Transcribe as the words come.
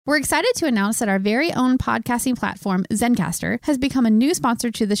We're excited to announce that our very own podcasting platform, Zencastr, has become a new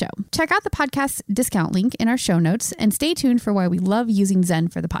sponsor to the show. Check out the podcast's discount link in our show notes and stay tuned for why we love using Zen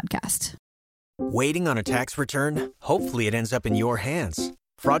for the podcast. Waiting on a tax return? Hopefully it ends up in your hands.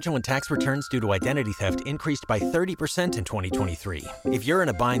 Fraudulent tax returns due to identity theft increased by 30% in 2023. If you're in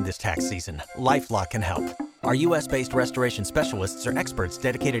a bind this tax season, LifeLock can help. Our U.S.-based restoration specialists are experts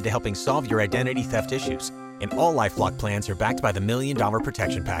dedicated to helping solve your identity theft issues. And all LifeLock plans are backed by the $1 Million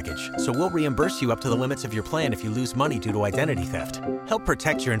Protection Package. So we'll reimburse you up to the limits of your plan if you lose money due to identity theft. Help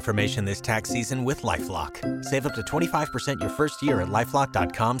protect your information this tax season with LifeLock. Save up to 25% your first year at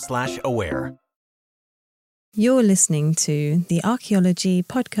LifeLock.com/aware. You're listening to the Archaeology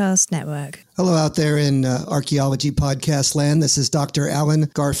Podcast Network. Hello out there in Archaeology Podcast land. This is Dr. Alan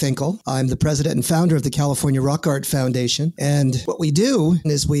Garfinkel. I'm the president and founder of the California Rock Art Foundation. And what we do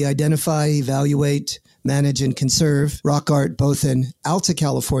is we identify, evaluate, manage, and conserve rock art both in Alta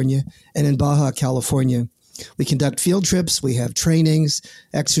California and in Baja California. We conduct field trips, we have trainings,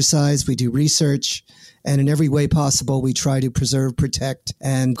 exercise, we do research, and in every way possible, we try to preserve, protect,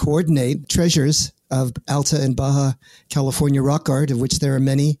 and coordinate treasures of Alta and Baja California rock art, of which there are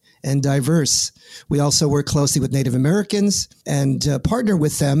many and diverse. We also work closely with Native Americans and partner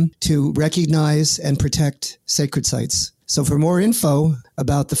with them to recognize and protect sacred sites. So for more info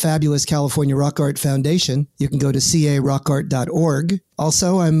about the fabulous California Rock Art Foundation, you can go to carockart.org.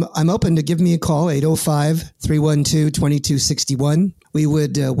 Also, I'm open to give me a call, 805-312-2261. We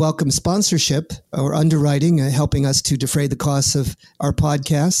would welcome sponsorship or underwriting, helping us to defray the costs of our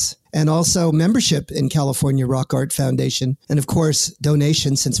podcasts, and also membership in California Rock Art Foundation. And of course,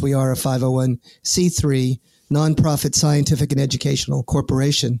 donations, since we are a 501c3 nonprofit scientific and educational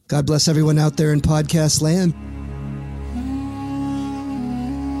corporation. God bless everyone out there in podcast land.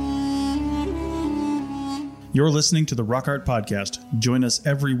 You're listening to the Rock Art Podcast. Join us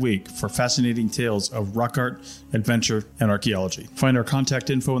every week for fascinating tales of rock art, adventure, and archaeology. Find our contact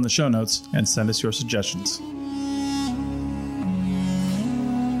info in the show notes and send us your suggestions.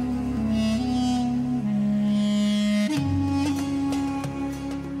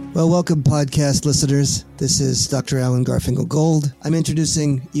 Well, welcome, podcast listeners. This is Dr. Alan Garfinkel Gold. I'm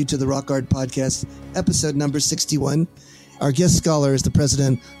introducing you to the Rock Art Podcast, episode number 61. Our guest scholar is the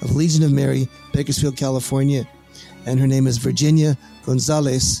president of Legion of Mary, Bakersfield, California, and her name is Virginia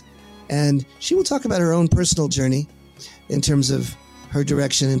Gonzales, and she will talk about her own personal journey in terms of her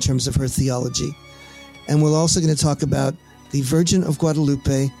direction, in terms of her theology. And we're also going to talk about the Virgin of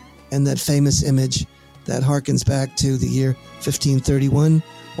Guadalupe and that famous image that harkens back to the year 1531,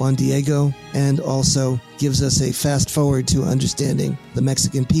 Juan Diego, and also gives us a fast forward to understanding the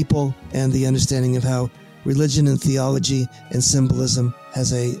Mexican people and the understanding of how religion and theology and symbolism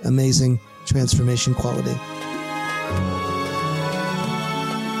has an amazing transformation quality.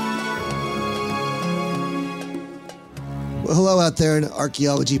 Well, hello out there in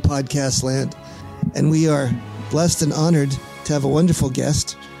Archaeology Podcast land. And we are blessed and honored to have a wonderful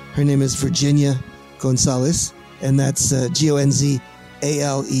guest. Her name is Virginia Gonzales, and that's Gonzales.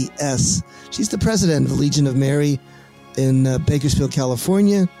 She's the president of the Legion of Mary in Bakersfield,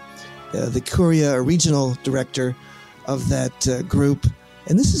 California, the Curia regional director of that group.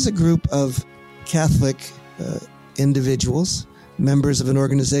 And this is a group of Catholic individuals, members of an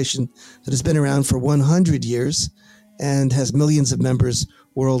organization that has been around for 100 years and has millions of members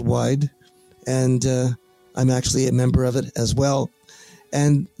worldwide. And I'm actually a member of it as well.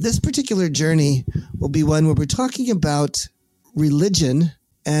 And this particular journey will be one where we're talking about religion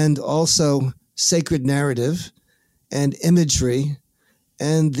and also sacred narrative and imagery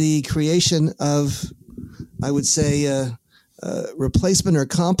and the creation of, I would say, replacement or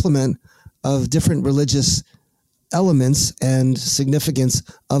complement of different religious elements and significance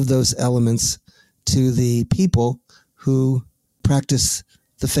of those elements to the people who practice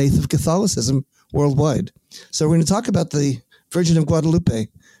the faith of Catholicism worldwide. So we're going to talk about the Virgin of Guadalupe,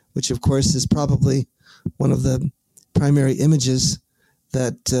 which of course is probably one of the primary images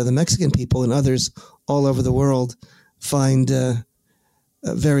that the Mexican people and others all over the world find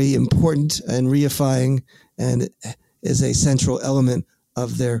very important and reifying, and is a central element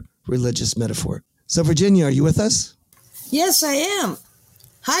of their religious metaphor. So, Virginia, are you with us? Yes, I am.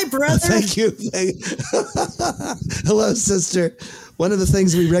 Hi, brother. Thank you. Hello, sister. One of the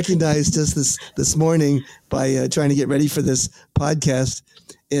things we recognized just this morning by trying to get ready for this podcast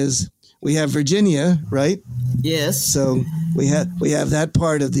is we have Virginia, right? Yes. So we have that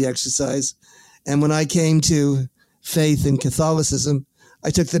part of the exercise. And when I came to faith in Catholicism, I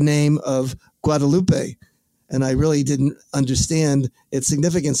took the name of Guadalupe, and I really didn't understand its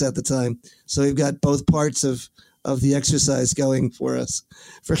significance at the time. So we've got both parts of of the exercise going for us.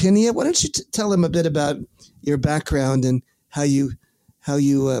 Virginia, why don't you tell them a bit about your background and how you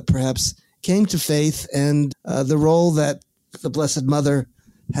perhaps came to faith and the role that the Blessed Mother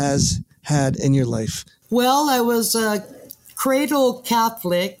has had in your life? Well, I was a cradle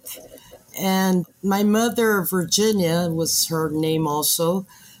Catholic, and my mother, Virginia, was her name also.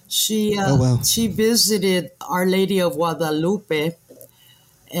 She visited Our Lady of Guadalupe,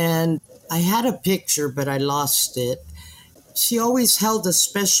 and I had a picture, but I lost it. She always held a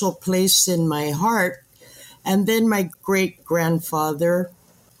special place in my heart. And then my great-grandfather,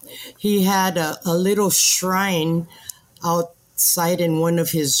 he had a little shrine outside in one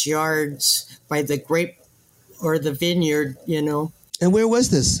of his yards by the grape or the vineyard, you know. And where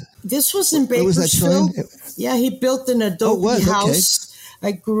was this? This was in Where was that Bakersfield. shrine? Yeah, he built an adobe house.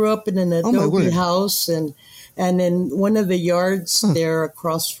 I grew up in an adobe house, and in one of the yards there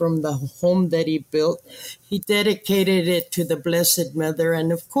across from the home that he built, he dedicated it to the Blessed Mother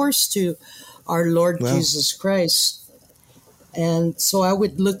and, of course, to our Lord Jesus Christ. And so I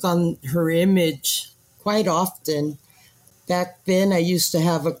would look on her image quite often. Back then, I used to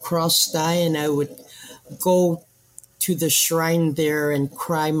have a crossed eye, and I would go to the shrine there and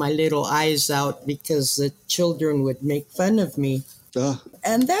cry my little eyes out because the children would make fun of me.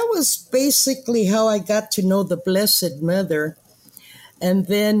 And that was basically how I got to know the Blessed Mother. And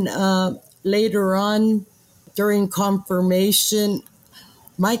then later on, during confirmation,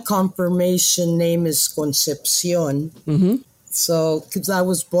 my confirmation name is Concepcion. Mm-hmm. So, because I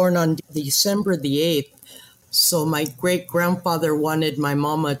was born on December the 8th. So my great-grandfather wanted my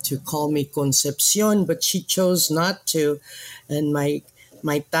mama to call me Concepcion, but she chose not to. And my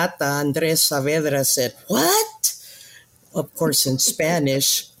tata, Andres Saavedra, said, "What?" Of course, in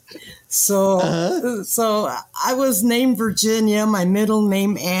Spanish. So I was named Virginia. My middle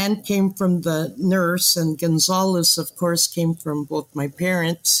name, Ann, came from the nurse, and Gonzales, of course, came from both my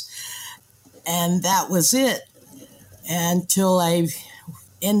parents. And that was it until I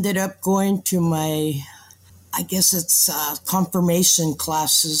ended up going to my, I guess it's confirmation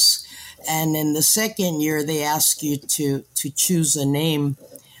classes. And in the second year, they ask you to choose a name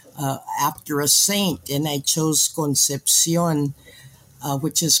after a saint. And I chose Concepcion,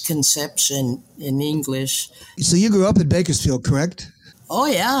 which is conception in English. So you grew up in Bakersfield, correct? Oh,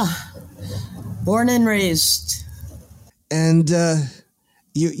 yeah. Born and raised. And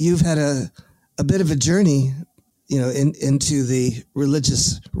you've had a bit of a journey, you know, into the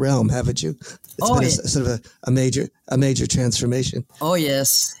religious realm, haven't you? It's been a major transformation. Oh,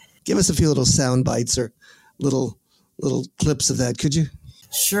 yes. Give us a few little sound bites or little clips of that, could you?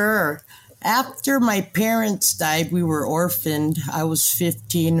 Sure. After my parents died, we were orphaned. I was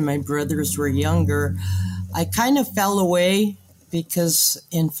 15 and my brothers were younger. I kind of fell away because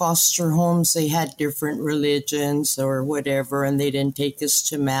in foster homes, they had different religions or whatever, and they didn't take us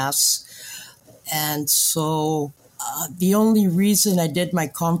to Mass. And so the only reason I did my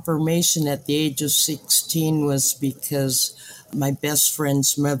confirmation at the age of 16 was because my best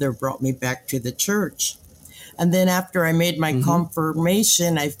friend's mother brought me back to the church. And then after I made my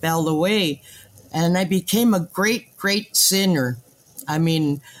confirmation, I fell away and I became a great, great sinner. I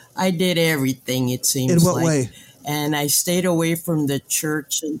mean, I did everything, it seems like. In what way? And I stayed away from the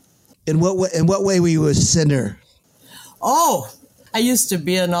church. In what way were you a sinner? Oh, I used to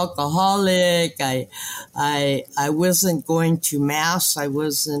be an alcoholic. I wasn't going to Mass. I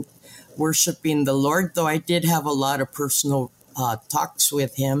wasn't worshiping the Lord, though I did have a lot of personal talks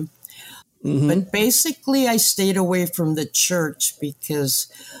with him. Mm-hmm. But basically, I stayed away from the church because,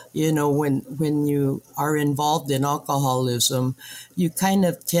 you know, when you are involved in alcoholism, you kind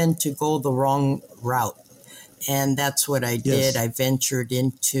of tend to go the wrong route. And that's what I did. I ventured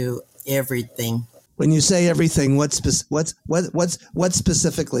into everything. When you say everything, what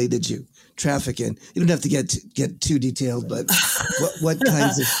specifically did you traffic in? You don't have to get too detailed, but what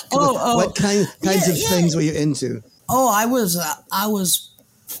kinds of what kinds of things were you into? Oh, I was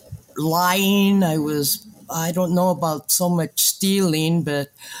lying. I don't know about so much stealing, but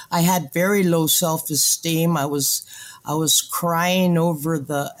I had very low self-esteem. I was crying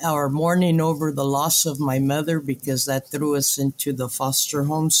mourning over the loss of my mother because that threw us into the foster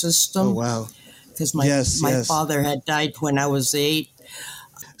home system. Oh, wow. Because my father had died when I was 8.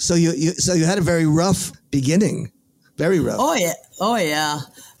 So you had a very rough beginning. Very rough. Oh yeah.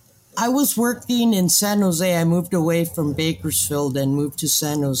 I was working in San Jose. I moved away from Bakersfield and moved to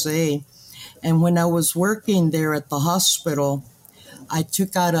San Jose. And when I was working there at the hospital, I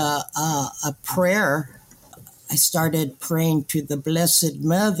took out a prayer. I started praying to the Blessed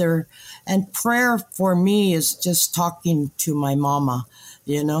Mother. And prayer for me is just talking to my mama,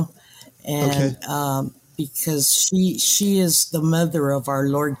 you know. And because she is the mother of our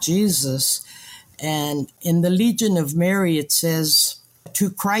Lord Jesus. And in the Legion of Mary, it says, to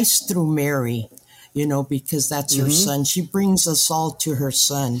Christ through Mary, because that's her son. She brings us all to her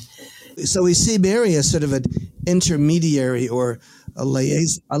son. So we see Mary as sort of an intermediary or a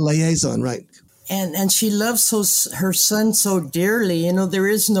liaison, right? And she loves her son so dearly. There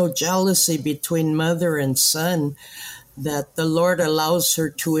is no jealousy between mother and son, that the Lord allows her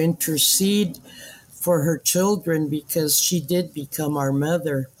to intercede for her children because she did become our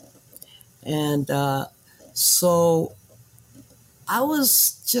mother. And so I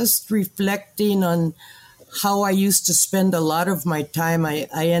was just reflecting on how I used to spend a lot of my time. I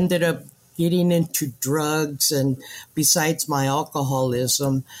ended up getting into drugs and besides my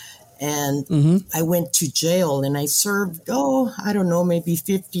alcoholism. And I went to jail and I served, I don't know, maybe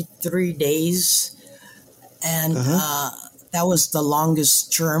 53 days. And that was the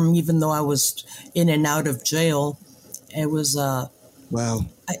longest term, even though I was in and out of jail. It was wow.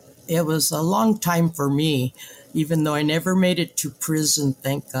 It was a long time for me, even though I never made it to prison,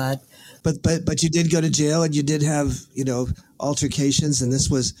 thank God. But you did go to jail and you did have, altercations, and this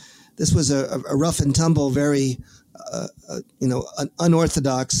was a rough and tumble, very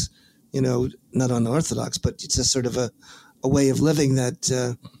unorthodox, not unorthodox, but it's just sort of a way of living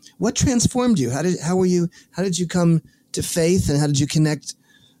that. What transformed you? How did you come to faith, and how did you connect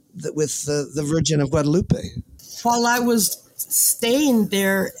with the Virgin of Guadalupe? While I was staying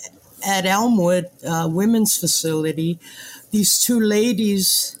there at Elmwood Women's Facility, these two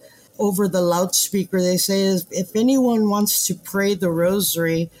ladies over the loudspeaker, they say, if anyone wants to pray the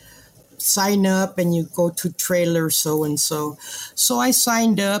rosary, sign up and you go to trailer so-and-so. So I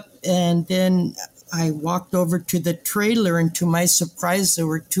signed up, and then I walked over to the trailer, and to my surprise, there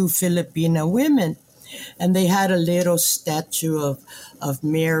were two Filipina women. And they had a little statue of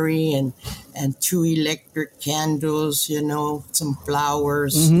Mary and two electric candles, some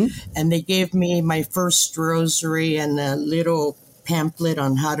flowers. And they gave me my first rosary and a little pamphlet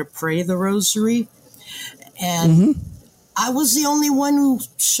on how to pray the rosary. And I was the only one who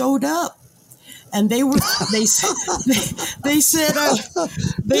showed up. And they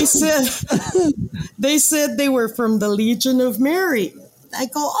said they were from the Legion of Mary. I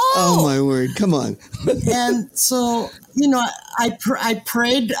go, oh my word, come on. And so, I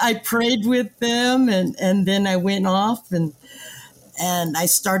prayed with them, and then I went off and I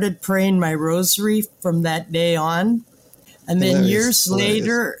started praying my rosary from that day on. And then years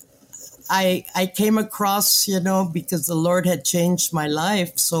later, I came across, because the Lord had changed my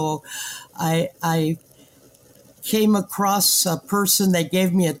life. So I came across a person that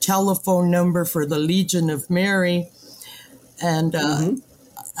gave me a telephone number for the Legion of Mary. And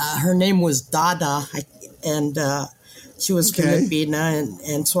her name was Dada, and she was Filipina.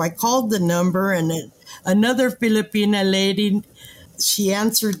 And so I called the number, and another Filipina lady, she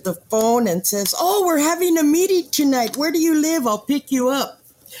answered the phone and says, we're having a meeting tonight. Where do you live? I'll pick you up.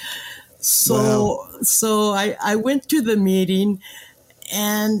 So I went to the meeting,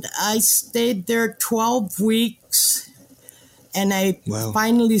 and I stayed there 12 weeks. And I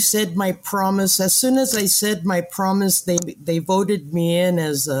finally said my promise. As soon as I said my promise, they voted me in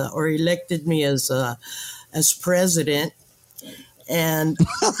or elected me as president. And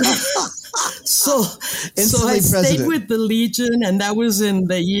so I stayed with the Legion, and that was in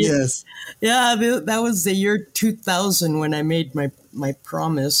the year. Yes. Yeah, that was the year 2000 when I made my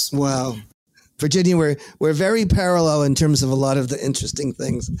promise. Wow. Virginia, we're very parallel in terms of a lot of the interesting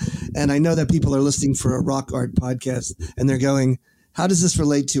things. And I know that people are listening for a rock art podcast, and they're going, how does this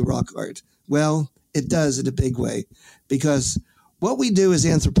relate to rock art? Well, it does in a big way, because what we do as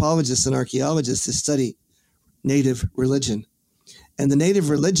anthropologists and archaeologists is study native religion. And the native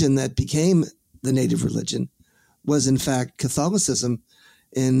religion that became the native religion was, in fact, Catholicism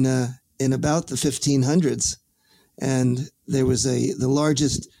in about the 1500s. And there was the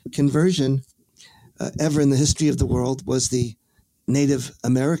largest conversion ever in the history of the world was the Native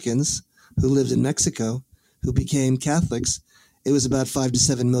Americans who lived in Mexico, who became Catholics. It was about 5 to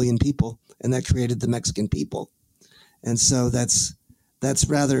 7 million people, and that created the Mexican people. And so that's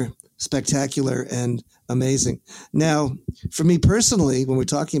rather spectacular and amazing. Now, for me personally, when we're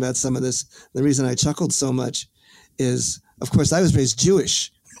talking about some of this, the reason I chuckled so much is, of course, I was raised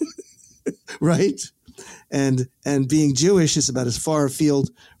Jewish, right? And being Jewish is about as far afield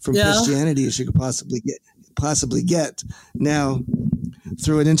from Christianity as you could possibly get. Now,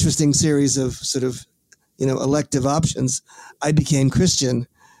 through an interesting series of sort of, elective options, I became Christian,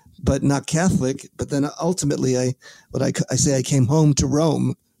 but not Catholic. But then ultimately, I say I came home to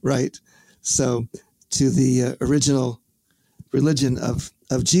Rome, right? So to the original religion of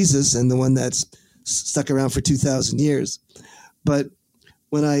Jesus, and the one that's stuck around for 2,000 years. But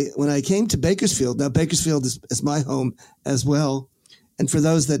when I came to Bakersfield, now Bakersfield is my home as well. And for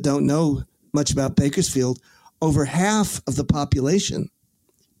those that don't know much about Bakersfield, over half of the population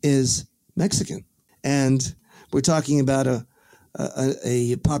is Mexican. And we're talking about a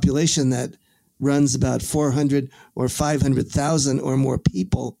population that runs about 400 or 500,000 or more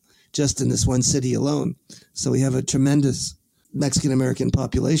people just in this one city alone. So we have a tremendous Mexican-American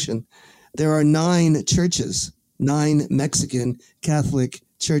population. There are 9 churches, 9 Mexican Catholic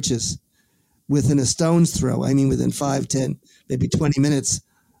churches within a stone's throw. I mean, within 5, 10, maybe 20 minutes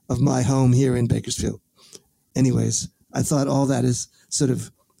of my home here in Bakersfield. Anyways, I thought all that is sort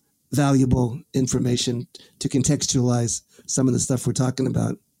of valuable information to contextualize some of the stuff we're talking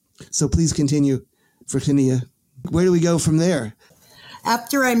about. So please continue, Virginia. Where do we go from there?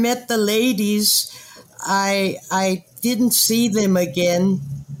 After I met the ladies, I didn't see them again.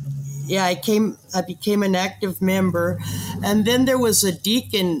 Yeah, I became an active member. And then there was a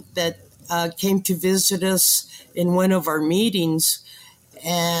deacon that came to visit us in one of our meetings.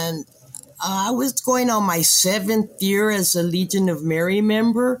 And I was going on my 7th year as a Legion of Mary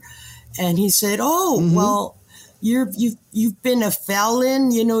member. And he said, well, you've been a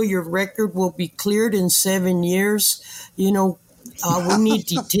felon, your record will be cleared in 7 years. We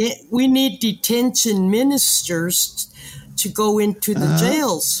need detention ministers to go into the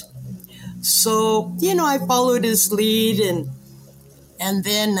jails. So, I followed his lead and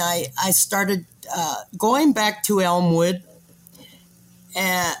then I started going back to Elmwood,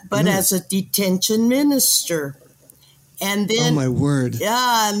 but as a detention minister. And then, oh my word.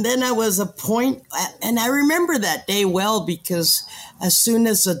 Yeah, and then I was appointed, and I remember that day well because as soon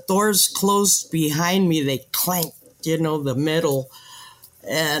as the doors closed behind me, they clanked, the metal,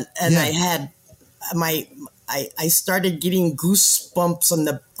 and I had I started getting goosebumps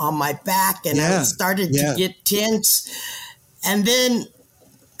on my back, and I started to get tense, and then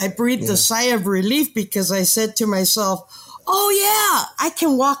I breathed a sigh of relief because I said to myself, "Oh yeah, I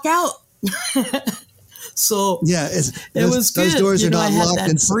can walk out." So it was good. Those doors are not locked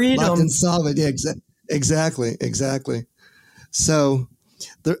and solid. Yeah, exactly. So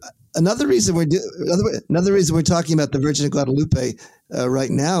another reason we're talking about the Virgin of Guadalupe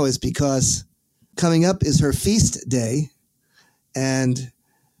right now is because coming up is her feast day, and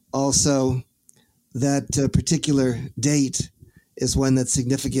also that particular date is one that's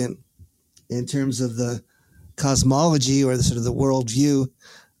significant in terms of the cosmology or the sort of the worldview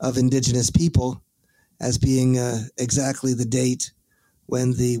of indigenous people, as being exactly the date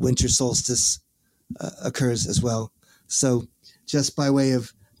when the winter solstice occurs as well. So just by way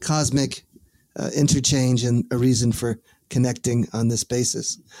of cosmic interchange and a reason for connecting on this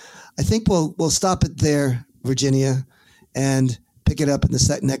basis. I think we'll stop it there, Virginia, and pick it up in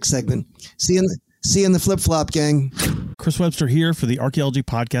the next segment. See you in the flip-flop, gang. Chris Webster here for the Archaeology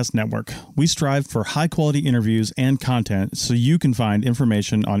Podcast Network. We strive for high-quality interviews and content so you can find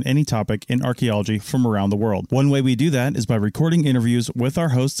information on any topic in archaeology from around the world. One way we do that is by recording interviews with our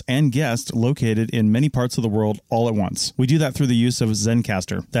hosts and guests located in many parts of the world all at once. We do that through the use of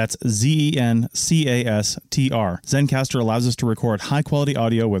Zencastr. That's Zencastr. Zencastr allows us to record high-quality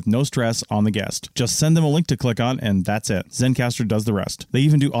audio with no stress on the guest. Just send them a link to click on, and that's it. Zencastr does the rest. They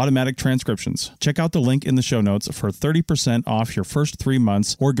even do automatic transcriptions. Check out the link in the show notes for 30% off your first 3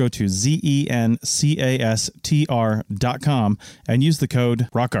 months, or go to zencastr.com and use the code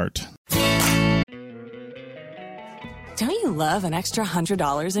ROCKART. Don't you love an extra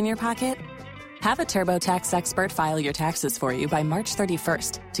 $100 in your pocket? Have a TurboTax expert file your taxes for you by March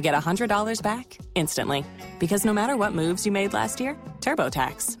 31st to get $100 back instantly. Because no matter what moves you made last year,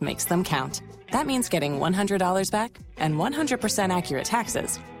 TurboTax makes them count. That means getting $100 back and 100% accurate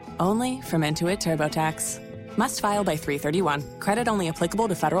taxes, only from Intuit TurboTax. Must file by 3/31. Credit only applicable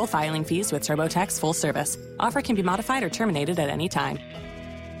to federal filing fees with TurboTax full service. Offer can be modified or terminated at any time.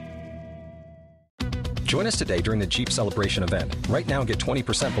 Join us today during the Jeep Celebration event. Right now, get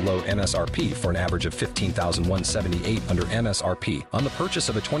 20% below MSRP for an average of $15,178 under MSRP on the purchase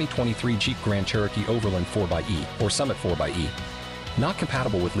of a 2023 Jeep Grand Cherokee Overland 4xE or Summit 4xE. Not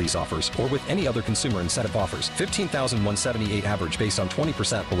compatible with lease offers or with any other consumer incentive offers. $15,178 average based on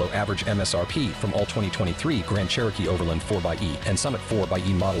 20% below average MSRP from all 2023 Grand Cherokee Overland 4xE and Summit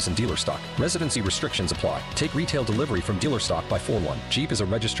 4xE models in dealer stock. Residency restrictions apply. Take retail delivery from dealer stock by 4/1. Jeep is a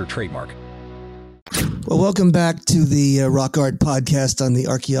registered trademark. Well, welcome back to the Rock Art Podcast on the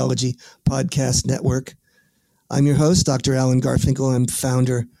Archaeology Podcast Network. I'm your host, Dr. Alan Garfinkel. I'm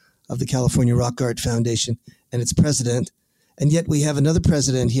founder of the California Rock Art Foundation and its president. And yet we have another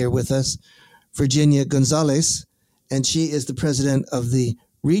president here with us, Virginia Gonzales, and she is the president of the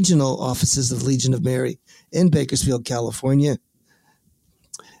regional offices of the Legion of Mary in Bakersfield, California.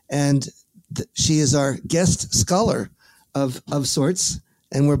 And she is our guest scholar of sorts,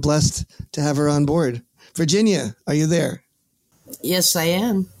 and we're blessed to have her on board. Virginia, are you there? Yes, I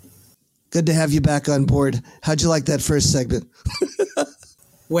am. Good to have you back on board. How'd you like that first segment?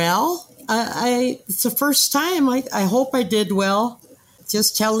 Well, it's the first time. I hope I did well.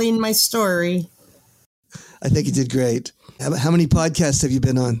 Just telling my story. I think you did great. How many podcasts have you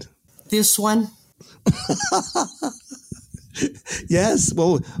been on? This one. Yes.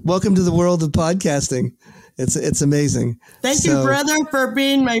 Well, welcome to the world of podcasting. It's amazing. Thank you, brother, for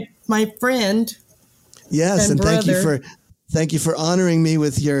being my friend. Yes, and thank you for honoring me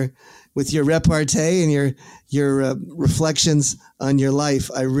with your repartee and your reflections on your life.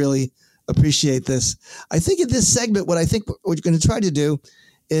 I really appreciate this. I think in this segment, what we're going to try to do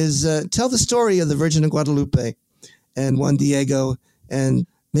is tell the story of the Virgin of Guadalupe and Juan Diego, and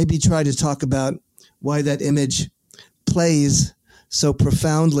maybe try to talk about why that image plays so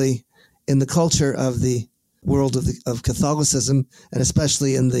profoundly in the culture of the world of Catholicism, and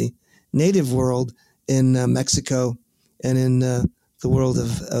especially in the native world in Mexico and in the world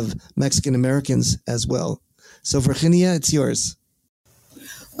of Mexican Americans as well. So, Virginia, it's yours.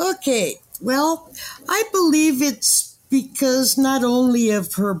 Okay. Well, I believe it's because not only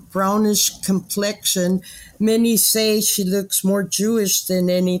of her brownish complexion, many say she looks more Jewish than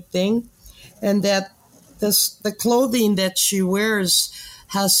anything, and that the clothing that she wears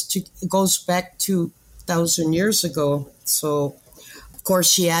goes back 2,000 years ago. So, of course,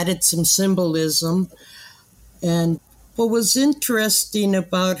 she added some symbolism. And what was interesting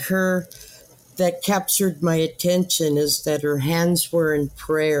about her that captured my attention is that her hands were in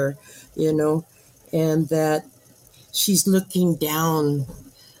prayer, and that she's looking down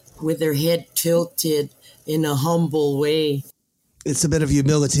with her head tilted in a humble way. It's a bit of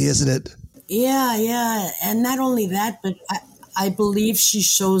humility, isn't it? Yeah. And not only that, but I believe she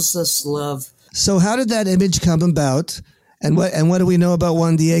shows us love. So how did that image come about? And what do we know about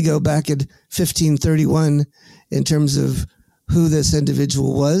Juan Diego back in 1531 in terms of who this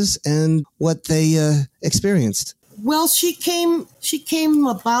individual was and what they experienced? Well, she came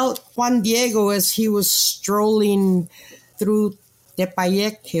about Juan Diego as he was strolling through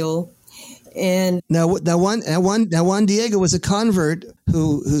Tepeyac Hill. And now Juan Diego was a convert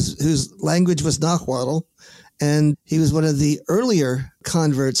whose language was Nahuatl, and he was one of the earlier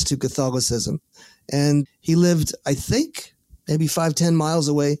converts to Catholicism. And he lived, I think, maybe 5-10 miles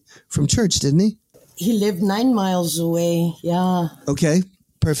away from church, didn't he? He lived 9 miles away, yeah. Okay,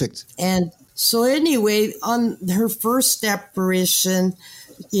 perfect. And so anyway, on her first apparition,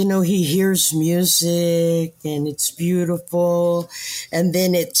 he hears music and it's beautiful. And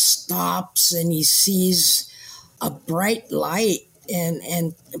then it stops and he sees a bright light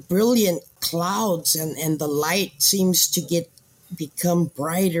and brilliant clouds. And the light seems to become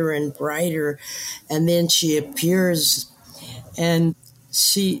brighter and brighter. And then she appears, and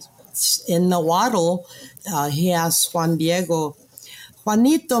in Nahuatl, he asks Juan Diego,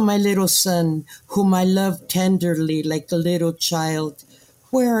 "Juanito, my little son, whom I love tenderly like a little child,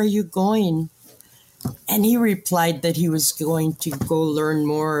 where are you going?" And he replied that he was going to go learn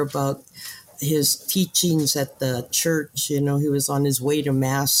more about his teachings at the church. He was on his way to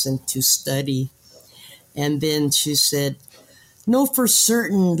Mass and to study. And then she said, "Know for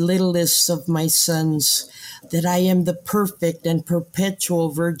certain, littlest of my sons, that I am the perfect and perpetual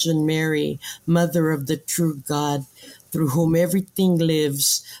Virgin Mary, Mother of the true God, through whom everything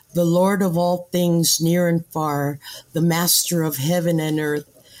lives, the Lord of all things near and far, the Master of heaven and earth.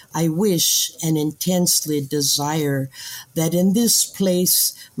 I wish and intensely desire that in this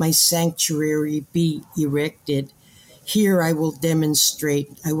place my sanctuary be erected. Here I will demonstrate,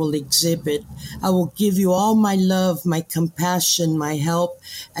 I will exhibit, I will give you all my love, my compassion, my help,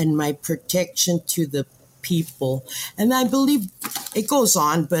 and my protection to the people." And I believe it goes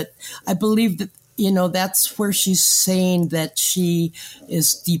on, but I believe that, that's where she's saying that she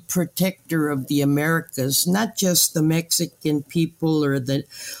is the protector of the Americas, not just the Mexican people or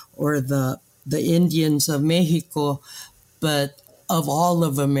the Indians of Mexico, but of all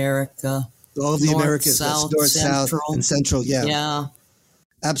of America. All of the Americas, South, North, Central. South, and Central. Yeah. Yeah.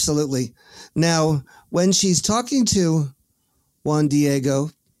 Absolutely. Now, when she's talking to Juan Diego,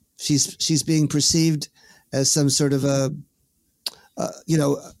 she's being perceived as some sort of a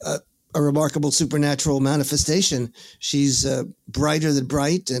remarkable supernatural manifestation. She's brighter than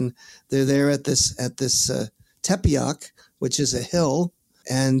bright, and they're there at this Tepeyac, which is a hill,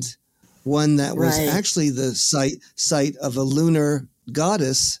 and one that was actually the site of a lunar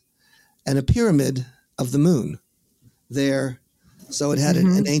goddess and a pyramid of the moon there So it had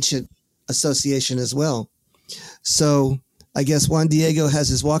an ancient association as well. So I guess Juan Diego has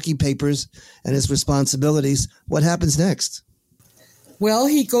his walking papers and his responsibilities. What happens next? Well,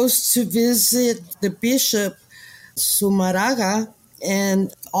 he goes to visit the bishop, Sumaraga,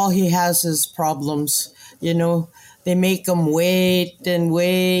 and all he has is problems. You know, they make him wait and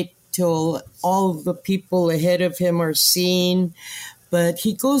wait till all the people ahead of him are seen. But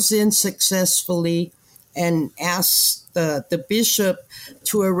he goes in successfully and asks the bishop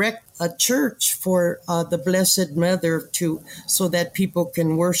to erect a church for the Blessed Mother so that people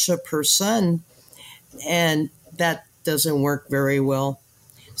can worship her son. And that doesn't work very well.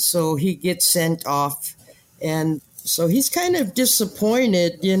 So he gets sent off. And so he's kind of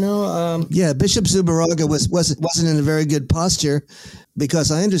disappointed, you know. Yeah, Bishop Zubarraga wasn't in a very good posture,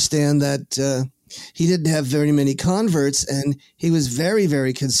 because I understand that he didn't have very many converts, and he was very,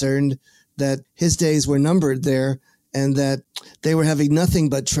 very concerned that his days were numbered there, and that they were having nothing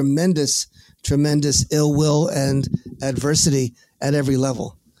but tremendous ill will and adversity at every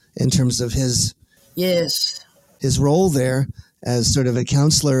level in terms of his role there as sort of a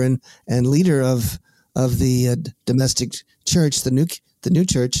counselor and leader of the domestic church, the new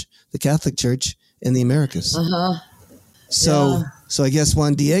church, the Catholic Church in the Americas. So I guess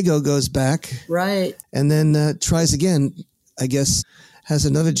Juan Diego goes back, right, and then tries again. I guess has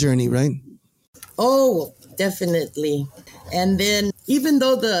another journey, right? Oh, definitely. And then, even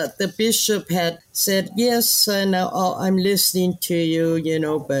though the bishop had said, yes, son, I'm listening to you, you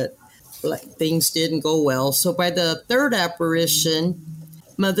know, but things didn't go well. So by the third apparition,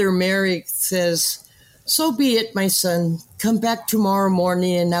 Mother Mary says, so be it, my son. Come back tomorrow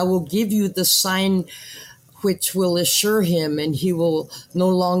morning and I will give you the sign which will assure him and he will no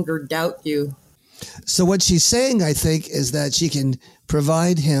longer doubt you. So what she's saying, I think, is that she can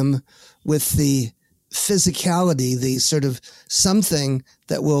provide him with the physicality, the sort of something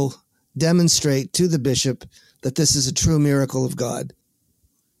that will demonstrate to the bishop that this is a true miracle of God.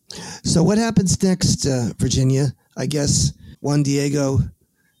 So what happens next, Virginia? I guess Juan Diego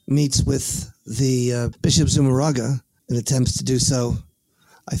meets with the Bishop Zumarraga and attempts to do so,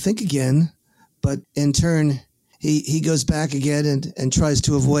 I think, again, but in turn, he goes back again and tries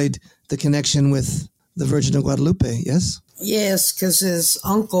to avoid the connection with the Virgin of Guadalupe, yes? Yes, because his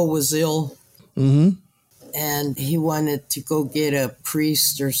uncle was ill. Mm-hmm. And he wanted to go get a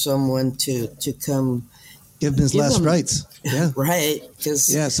priest or someone to come give him his last rites. Yeah, right.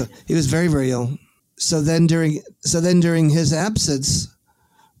 So he was very, very ill. So then during his absence,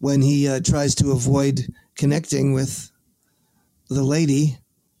 when he tries to avoid connecting with the lady,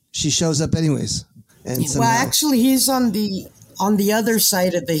 she shows up anyways. And actually, he's on the other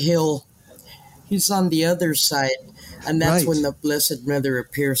side of the hill. He's on the other side, and that's when the Blessed Mother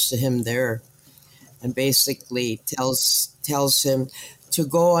appears to him there. And basically tells him to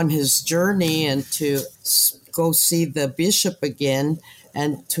go on his journey and to go see the bishop again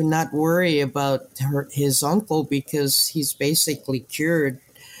and to not worry about his uncle because he's basically cured,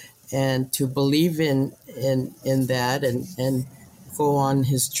 and to believe in that and go on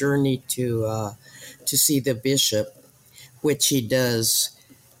his journey to see the bishop, which he does.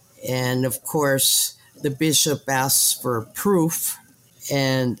 And of course, the bishop asks for proof.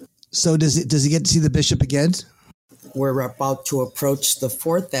 And so does he get to see the bishop again? We're about to approach the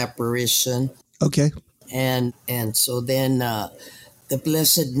fourth apparition. Okay. And so then the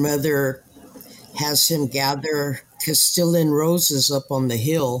Blessed Mother has him gather Castilian roses up on the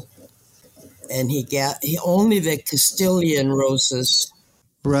hill. And he only the Castilian roses.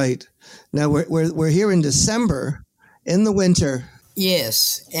 Right. Now we're here in December, in the winter.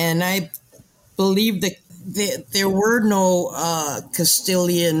 Yes, and I believe that there were no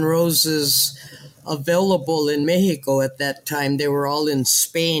Castilian roses available in Mexico at that time. They were all in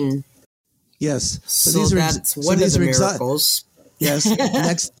Spain. Yes. So that's one of the miracles. Yes.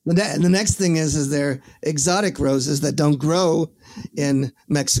 The next thing is they're exotic roses that don't grow in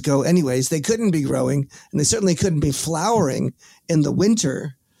Mexico anyways. They couldn't be growing, and they certainly couldn't be flowering in the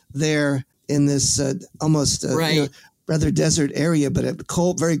winter there in this almost rather desert area, but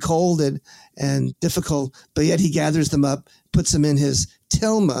very cold and difficult. But yet he gathers them up, puts them in his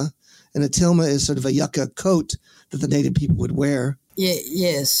tilma, and a tilma is sort of a yucca coat that the native people would wear.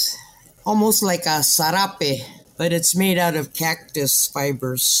 Yes, almost like a sarape, but it's made out of cactus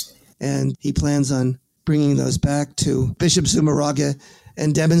fibers. And he plans on bringing those back to Bishop Zumarraga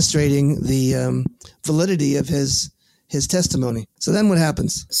and demonstrating the validity of his testimony. So then what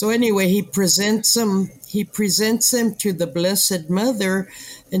happens? So anyway, he presents him to the Blessed Mother,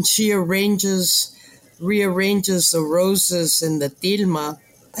 and she rearranges the roses in the tilma,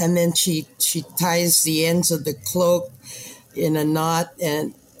 and then she ties the ends of the cloak in a knot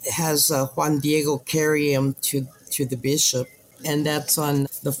and has Juan Diego carry him to the bishop. And that's on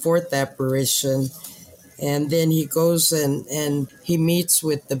the fourth apparition. And then he goes and he meets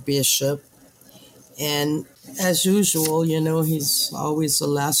with the bishop. And as usual, he's always the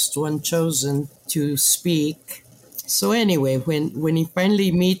last one chosen to speak. So anyway, when he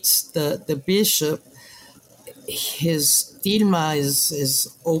finally meets the bishop, his tilma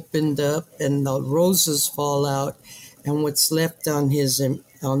is opened up and the roses fall out. And what's left on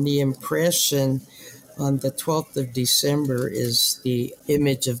the impression on the 12th of December is the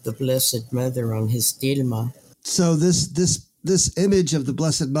image of the Blessed Mother on his tilma. So this image of the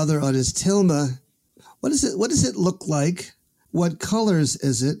Blessed Mother on his tilma, what does it look like? What colors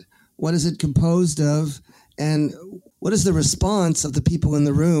is it? What is it composed of? And what is the response of the people in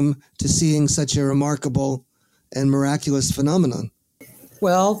the room to seeing such a remarkable and miraculous phenomenon?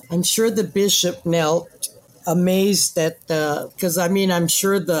 Well, I'm sure the bishop knelt amazed at because I'm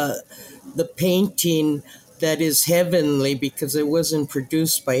sure the painting that is heavenly, because it wasn't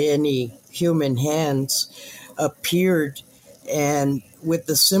produced by any human hands, appeared, and with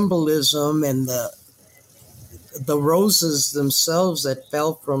the symbolism and the roses themselves that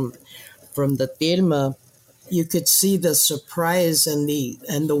fell from the tilma, you could see the surprise and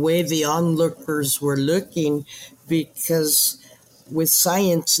the way the onlookers were looking, because with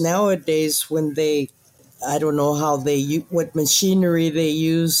science nowadays, when I don't know what machinery they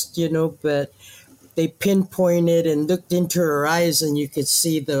used, but they pinpointed and looked into her eyes, and you could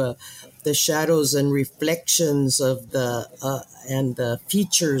see the shadows and reflections of and the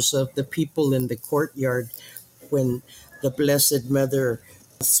features of the people in the courtyard when the Blessed Mother's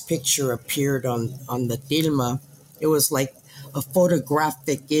picture appeared on the tilma. It was like a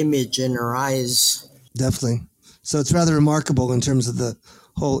photographic image in her eyes. Definitely. So it's rather remarkable in terms of the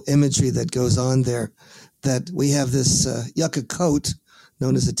whole imagery that goes on there, that we have this yucca coat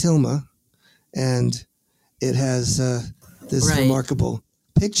known as a tilma, and it has this remarkable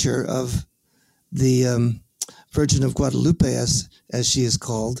picture of the Virgin of Guadalupe, as she is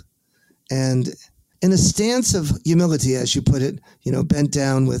called, and in a stance of humility, as you put it, bent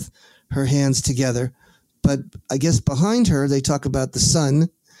down with her hands together. But I guess behind her, they talk about the sun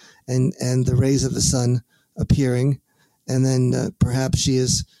and the rays of the sun appearing, and then perhaps she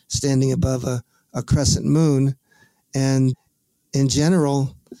is standing above a crescent moon. And in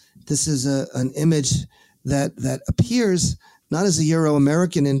general, this is an image that appears not as a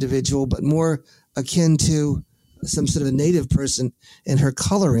Euro-American individual, but more akin to some sort of a native person in her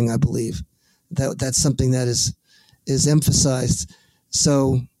coloring, I believe. That's something that is emphasized.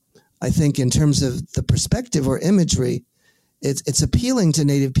 So I think in terms of the perspective or imagery, it's appealing to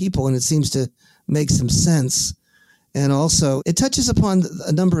native people, and it seems to make some sense. And also, it touches upon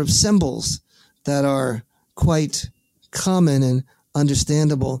a number of symbols that are quite common and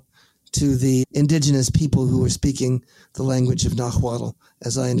understandable to the indigenous people who were speaking the language of Nahuatl,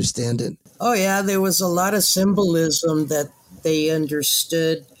 as I understand it. Oh, yeah, there was a lot of symbolism that they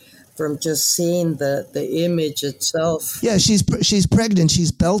understood from just seeing the image itself. Yeah, she's pregnant.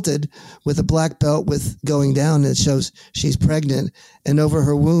 She's belted with a black belt with going down. It shows she's pregnant. And over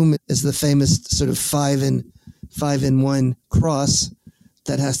her womb is the famous sort of 5-in-1 cross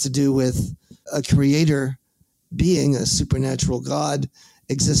that has to do with a creator being, a supernatural God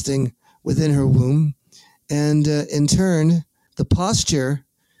existing within her womb. And in turn, the posture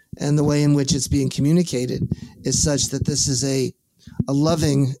and the way in which it's being communicated is such that this is a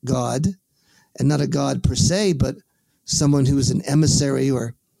loving God, and not a God per se, but someone who is an emissary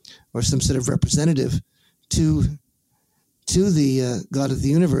or some sort of representative to the God of the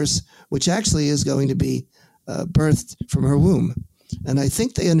universe, which actually is going to be birthed from her womb. And I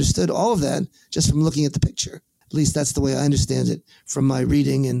think they understood all of that just from looking at the picture. At least that's the way I understand it from my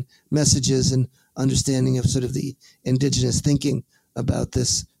reading and messages and understanding of sort of the indigenous thinking about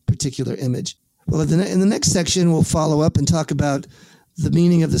this particular image. Well, in the next section, we'll follow up and talk about the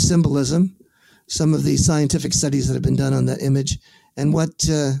meaning of the symbolism, some of the scientific studies that have been done on that image, and why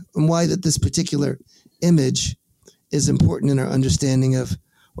that this particular image is important in our understanding of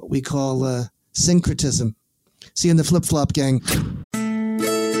what we call syncretism. See you in the flip-flop, gang.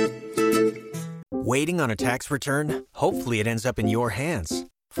 Waiting on a tax return? Hopefully it ends up in your hands.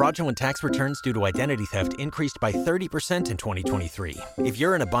 Fraudulent tax returns due to identity theft increased by 30% in 2023. If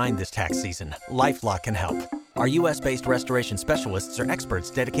you're in a bind this tax season, LifeLock can help. Our U.S.-based restoration specialists are experts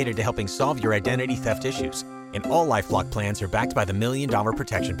dedicated to helping solve your identity theft issues. And all LifeLock plans are backed by the $1 Million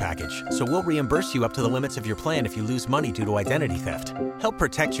Protection Package. So we'll reimburse you up to the limits of your plan if you lose money due to identity theft. Help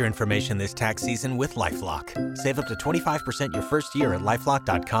protect your information this tax season with LifeLock. Save up to 25% your first year at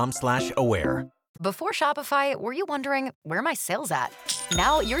LifeLock.com/aware. Before Shopify, were you wondering, where are my sales at?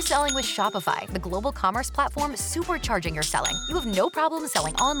 Now you're selling with Shopify, the global commerce platform supercharging your selling. You have no problem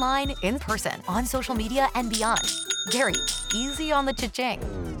selling online, in person, on social media, and beyond. Gary, easy on the cha-ching.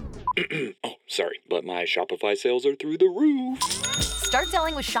 Oh, sorry, but my Shopify sales are through the roof. Start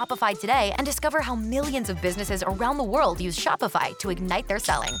selling with Shopify today and discover how millions of businesses around the world use Shopify to ignite their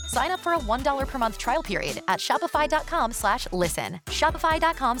selling. Sign up for a $1 per month trial period at shopify.com/listen.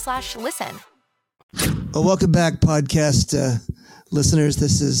 Shopify.com/listen. Well, welcome back, podcast listeners.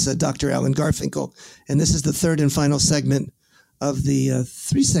 This is Dr. Alan Garfinkel, and this is the third and final segment of the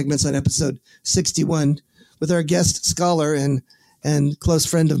 3 segments on episode 61 with our guest scholar and close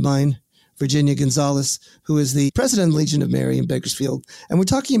friend of mine, Virginia Gonzales, who is the president of the Legion of Mary in Bakersfield. And we're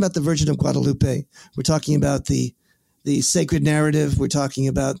talking about the Virgin of Guadalupe. We're talking about the sacred narrative. We're talking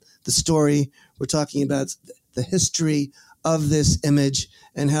about the story. We're talking about the history of this image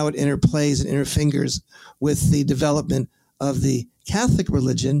and how it interplays and interfingers with the development of the Catholic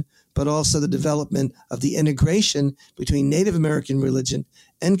religion, but also the development of the integration between Native American religion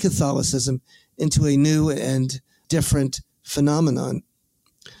and Catholicism into a new and different phenomenon.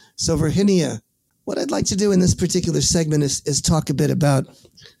 So, Virginia, what I'd like to do in this particular segment is talk a bit about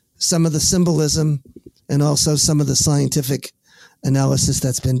some of the symbolism and also some of the scientific analysis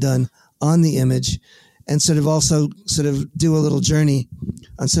that's been done on the image, and sort of do a little journey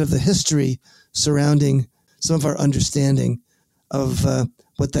on sort of the history surrounding some of our understanding of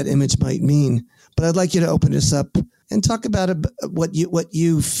what that image might mean. But I'd like you to open this up and talk about what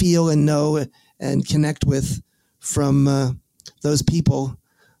you feel and know and connect with from those people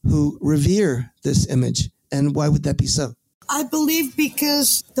who revere this image, and why would that be so? I believe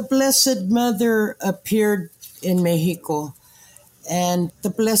because the Blessed Mother appeared in Mexico, and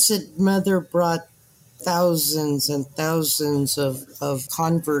the Blessed Mother brought thousands and thousands of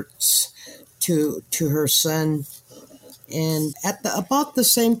converts to her son. And at about the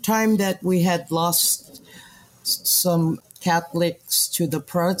same time that we had lost some Catholics to the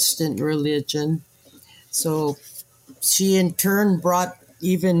Protestant religion, so she in turn brought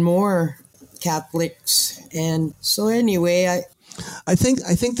even more Catholics. And so anyway, I think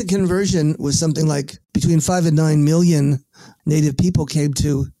the conversion was something like between 5 and 9 million Native people came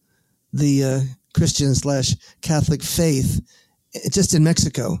to the Christian/Catholic faith just in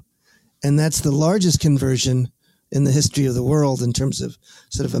Mexico. And that's the largest conversion in the history of the world in terms of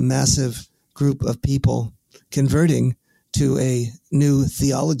sort of a massive group of people converting to a new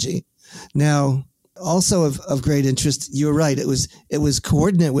theology. Now, also of great interest, you're right, it was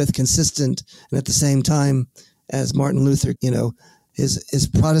coordinate with, consistent, and at the same time as Martin Luther, his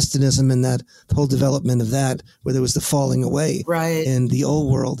Protestantism and that whole development of that, where there was the falling away right in the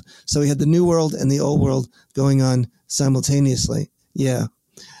old world. So we had the new world and the old world going on simultaneously. Yeah.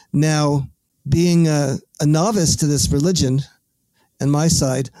 Now, being a novice to this religion, on my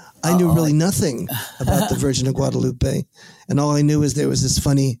side, I knew really nothing about the Virgin of Guadalupe. And all I knew is there was this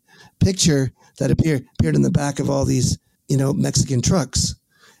funny picture that appeared in the back of all these, Mexican trucks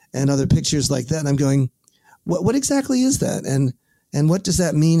and other pictures like that. And I'm going, what exactly is that? And what does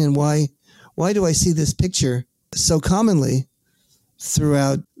that mean? And why do I see this picture so commonly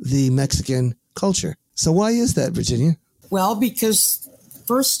throughout the Mexican culture? So why is that, Virginia? Well, because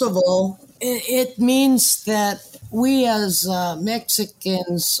first of all, it means that we as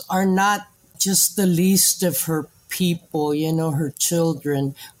Mexicans are not just the least of her people, her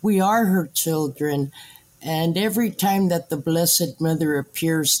children. We are her children. And every time that the Blessed Mother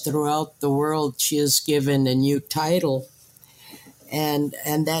appears throughout the world, she is given a new title. And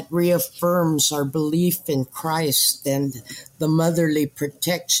that reaffirms our belief in Christ and the motherly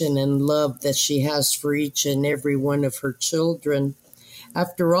protection and love that she has for each and every one of her children.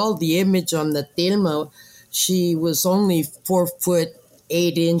 After all, the image on the tilma, she was only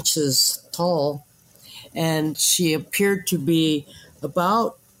 4'8" tall, and she appeared to be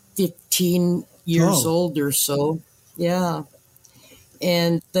about 15 years old or so. Yeah.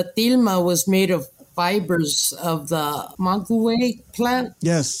 And the tilma was made of fibers of the maguey plant.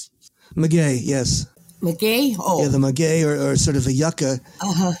 Yes. Maguey, yes. Maguey? Oh. Yeah, the maguey or sort of a yucca.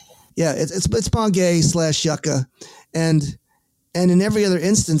 Uh-huh. Yeah, it's maguey/yucca. And in every other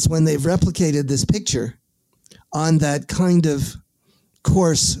instance, when they've replicated this picture on that kind of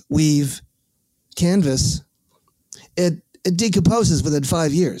coarse weave canvas, it decomposes within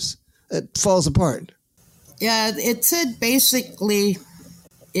 5 years. It falls apart. Yeah, it said basically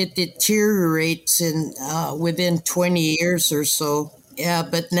it deteriorates within 20 years or so. Yeah,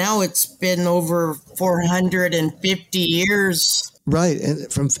 but now it's been over 450 years. Right, and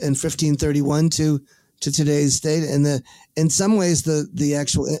from 1531 to to today's state. And in some ways, the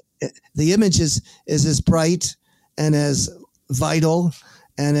actual the image is as bright and as vital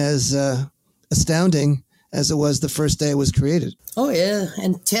and as astounding as it was the first day it was created. Oh, yeah.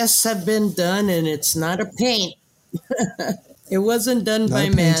 And tests have been done, and it's not a paint. It wasn't done by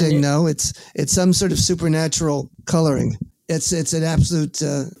man. Painting, no. It's some sort of supernatural coloring. It's an absolute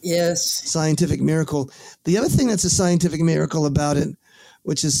yes, scientific miracle. The other thing that's a scientific miracle about it,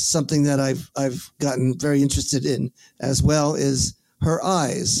 which is something that I've gotten very interested in as well, is her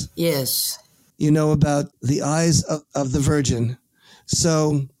eyes. Yes. You know about the eyes of the Virgin.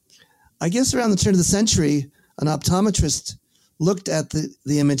 So I guess around the turn of the century, an optometrist looked at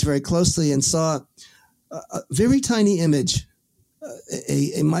the image very closely and saw a very tiny image,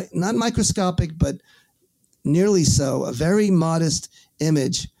 not microscopic, but nearly so, a very modest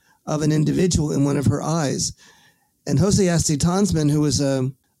image of an individual in one of her eyes. And Jose Asti Tonsman, who was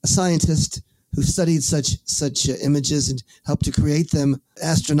a scientist who studied such images and helped to create them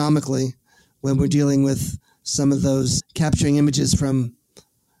astronomically when we're dealing with some of those capturing images from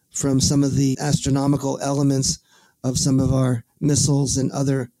some of the astronomical elements of some of our missiles and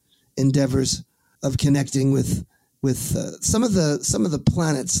other endeavors of connecting with some of the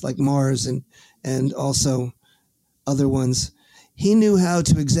planets like Mars and also other ones. He knew how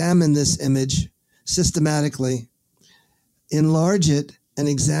to examine this image systematically, enlarge it and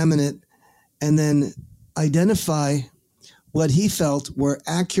examine it, and then identify what he felt were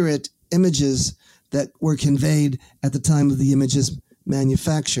accurate images that were conveyed at the time of the image's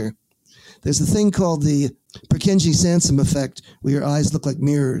manufacture. There's a thing called the Purkinje-Sansom effect, where your eyes look like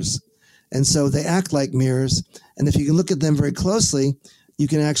mirrors. And so they act like mirrors. And if you can look at them very closely, you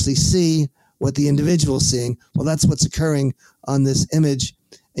can actually see what the individual is seeing. Well, that's what's occurring on this image.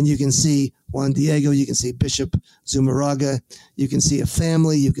 And you can see Juan Diego, you can see Bishop Zumarraga, you can see a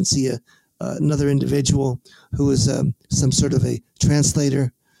family, you can see another individual who is some sort of a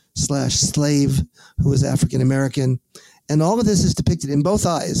translator / slave who is African-American. And all of this is depicted in both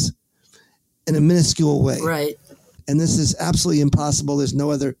eyes in a minuscule way. Right. And this is absolutely impossible. There's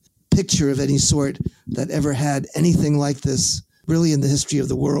no other picture of any sort that ever had anything like this, really, in the history of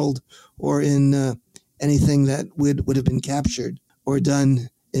the world, or in anything that would have been captured or done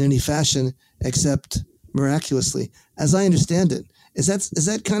in any fashion except miraculously, as I understand it. Is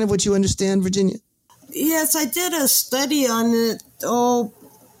that kind of what you understand, Virginia? Yes, I did a study on it,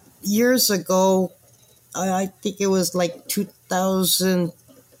 years ago. I think it was like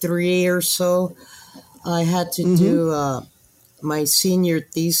 2003 or so. I had to do my senior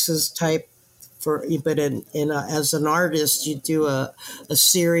thesis type as an artist, you do a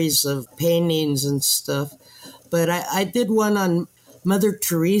series of paintings and stuff. But I did one on Mother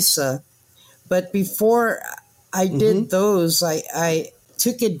Teresa. But before I did those, I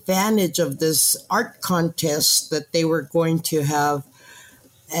took advantage of this art contest that they were going to have.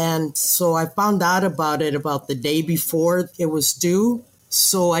 And so I found out about it about the day before it was due.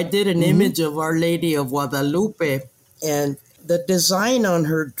 So I did an image of Our Lady of Guadalupe. And the design on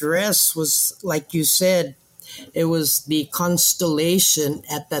her dress was, like you said, it was the constellation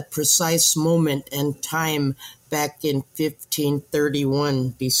at that precise moment and time back in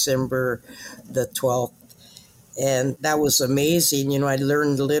 1531, December the 12th. And that was amazing. You know, I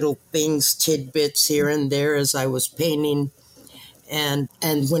learned little things, tidbits here and there as I was painting. And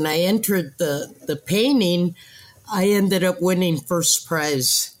when I entered the painting, I ended up winning first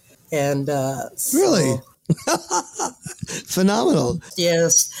prize. And really? Phenomenal.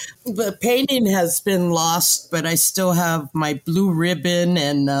 Yes. The painting has been lost, but I still have my blue ribbon,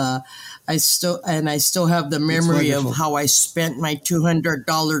 and I still have the memory of how I spent my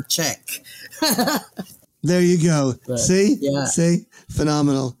 $200 check. There you go. But, See? yeah. See?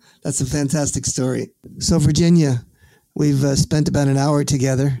 Phenomenal. That's a fantastic story. So, Virginia, we've spent about an hour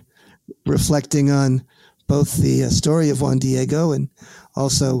together reflecting on both the story of Juan Diego and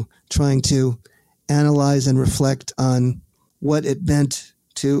also trying to analyze and reflect on what it meant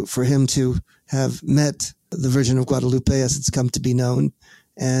for him to have met the Virgin of Guadalupe, as it's come to be known,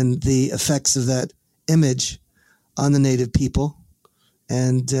 and the effects of that image on the native people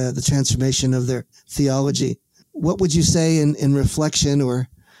and the transformation of their theology. What would you say in reflection or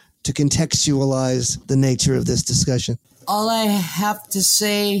to contextualize the nature of this discussion? All I have to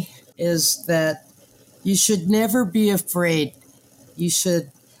say is that you should never be afraid. You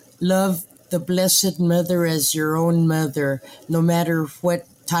should love the Blessed Mother as your own mother, no matter what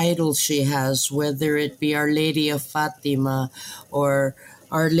title she has, whether it be Our Lady of Fatima or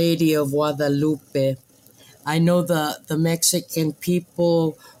Our Lady of Guadalupe. I know the Mexican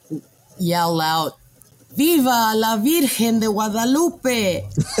people yell out Viva la Virgen de Guadalupe.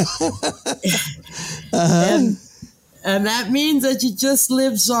 And that means that she just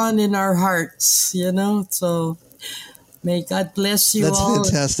lives on in our hearts, you know? So may God bless you all.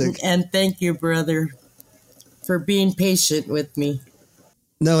 That's fantastic. And thank you, brother, for being patient with me.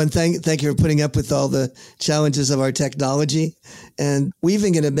 No, and thank you for putting up with all the challenges of our technology and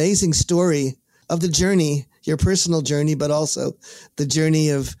weaving an amazing story of the journey, your personal journey, but also the journey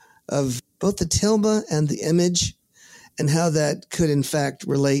of both the tilma and the image and how that could, in fact,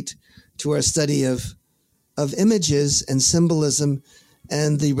 relate to our study of images and symbolism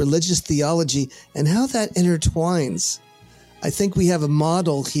and the religious theology and how that intertwines. I think we have a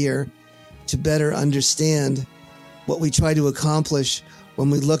model here to better understand what we try to accomplish when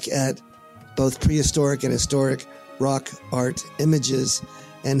we look at both prehistoric and historic rock art images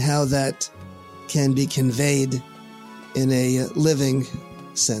and how that can be conveyed in a living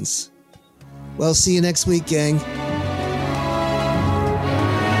sense. Well, see you next week, gang.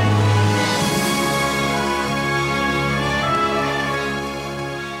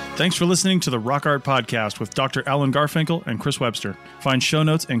 Thanks for listening to the Rock Art Podcast with Dr. Alan Garfinkel and Chris Webster. Find show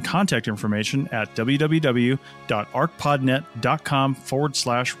notes and contact information at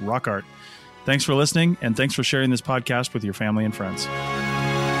www.arcpodnet.com/rockart. Thanks for listening, and thanks for sharing this podcast with your family and friends.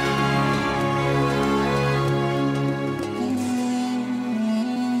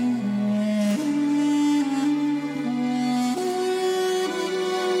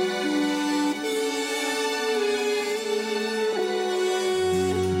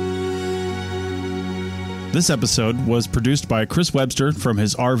 This episode was produced by Chris Webster from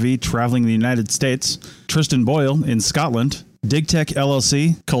his RV traveling the United States, Tristan Boyle in Scotland, DigTech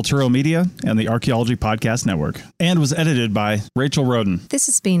LLC, Cultural Media, and the Archaeology Podcast Network, and was edited by Rachel Roden. This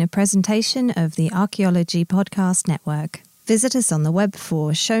has been a presentation of the Archaeology Podcast Network. Visit us on the web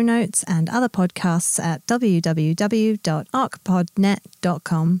for show notes and other podcasts at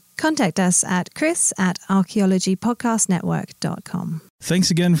www.arcpodnet.com. Contact us at chris@archaeologypodcastnetwork.com.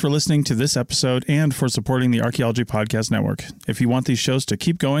 Thanks again for listening to this episode and for supporting the Archaeology Podcast Network. If you want these shows to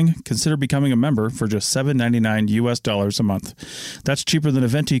keep going, consider becoming a member for just $7.99 US a month. That's cheaper than a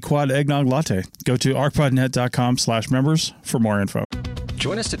venti quad eggnog latte. Go to arcpodnet.com/members for more info.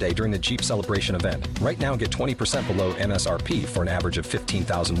 Join us today during the Jeep Celebration event. Right now, get 20% below MSRP for an average of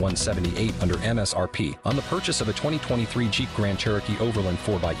 $15,178 under MSRP on the purchase of a 2023 Jeep Grand Cherokee Overland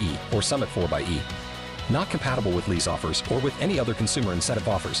 4xE or Summit 4xE. Not compatible with lease offers or with any other consumer incentive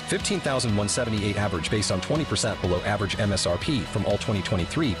offers. $15,178 average based on 20% below average MSRP from all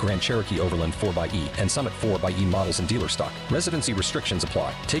 2023 Grand Cherokee Overland 4xE and Summit 4xE models in dealer stock. Residency restrictions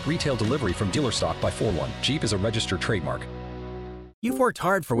apply. Take retail delivery from dealer stock by 4/1. Jeep is a registered trademark. You've worked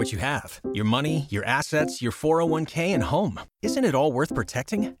hard for what you have. Your money, your assets, your 401k, and home. Isn't it all worth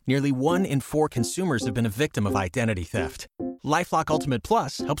protecting? Nearly 1 in 4 consumers have been a victim of identity theft. LifeLock Ultimate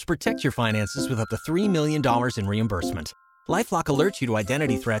Plus helps protect your finances with up to $3 million in reimbursement. LifeLock alerts you to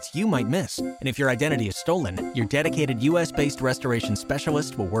identity threats you might miss. And if your identity is stolen, your dedicated U.S.-based restoration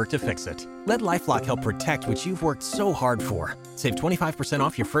specialist will work to fix it. Let LifeLock help protect what you've worked so hard for. Save 25%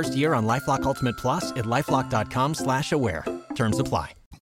 off your first year on LifeLock Ultimate Plus at LifeLock.com/aware. Terms apply.